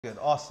Good.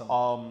 Awesome.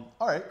 All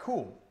right,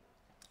 cool.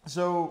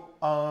 So,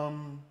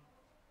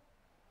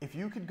 if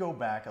you could go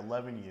back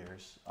 11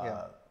 years,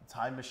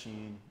 time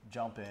machine,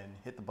 jump in,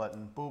 hit the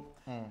button, boop,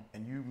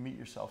 and you meet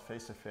yourself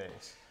face to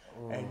face,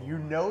 and you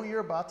know you're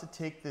about to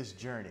take this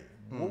journey,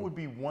 what would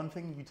be one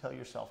thing you tell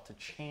yourself to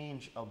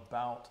change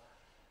about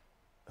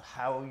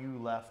how you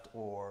left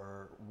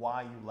or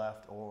why you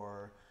left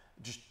or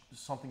just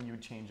something you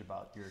would change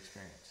about your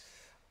experience?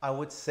 I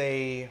would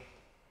say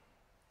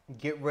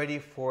get ready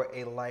for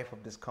a life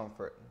of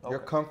discomfort. Okay. Your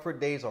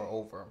comfort days are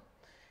over.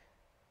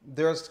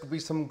 There's going to be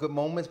some good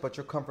moments, but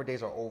your comfort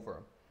days are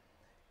over.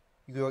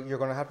 You're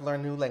going to have to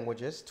learn new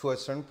languages to a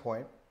certain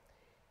point,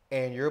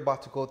 and you're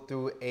about to go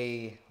through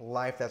a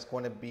life that's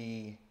going to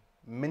be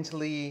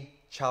mentally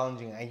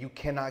challenging, and you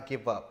cannot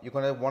give up. You're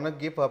going to want to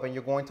give up, and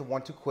you're going to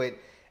want to quit,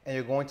 and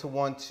you're going to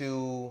want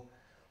to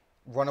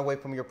run away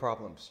from your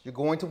problems. You're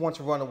going to want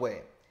to run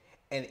away.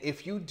 And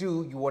if you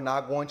do, you are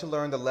not going to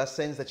learn the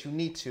lessons that you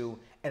need to,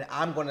 and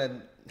I'm going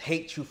to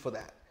hate you for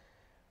that.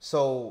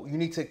 So you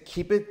need to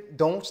keep it,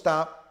 don't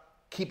stop,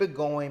 keep it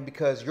going,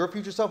 because your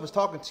future self is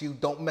talking to you.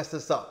 Don't mess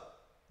this up,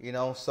 you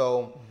know?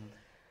 So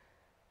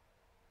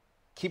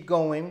keep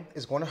going.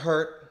 It's going to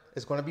hurt.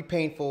 It's going to be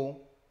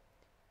painful.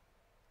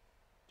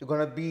 You're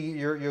going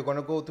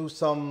to go through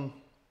some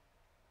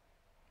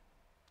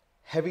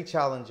heavy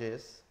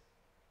challenges,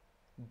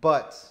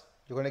 but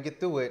you're going to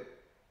get through it.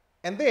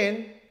 And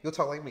then you'll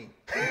talk like me,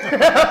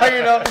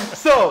 you know?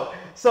 So,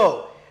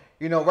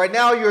 you know, right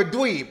now you're a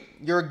dweeb,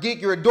 you're a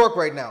geek, you're a dork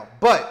right now,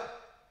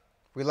 but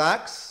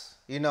relax,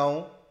 you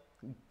know,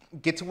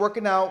 get to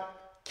working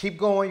out, keep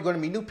going. You're going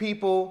to meet new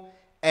people,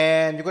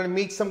 and you're going to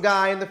meet some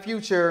guy in the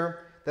future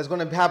that's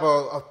going to have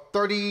a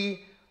 30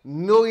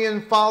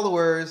 million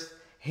followers,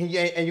 and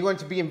you're going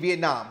to be in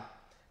Vietnam.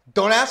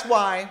 Don't ask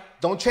why,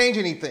 don't change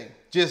anything.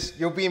 Just,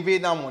 you'll be in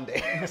Vietnam one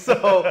day.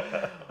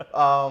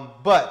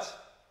 But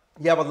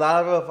you have a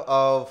lot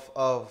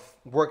of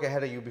work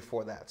ahead of you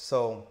before that.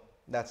 So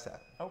that's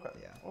that. Okay.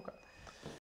 Yeah. Okay.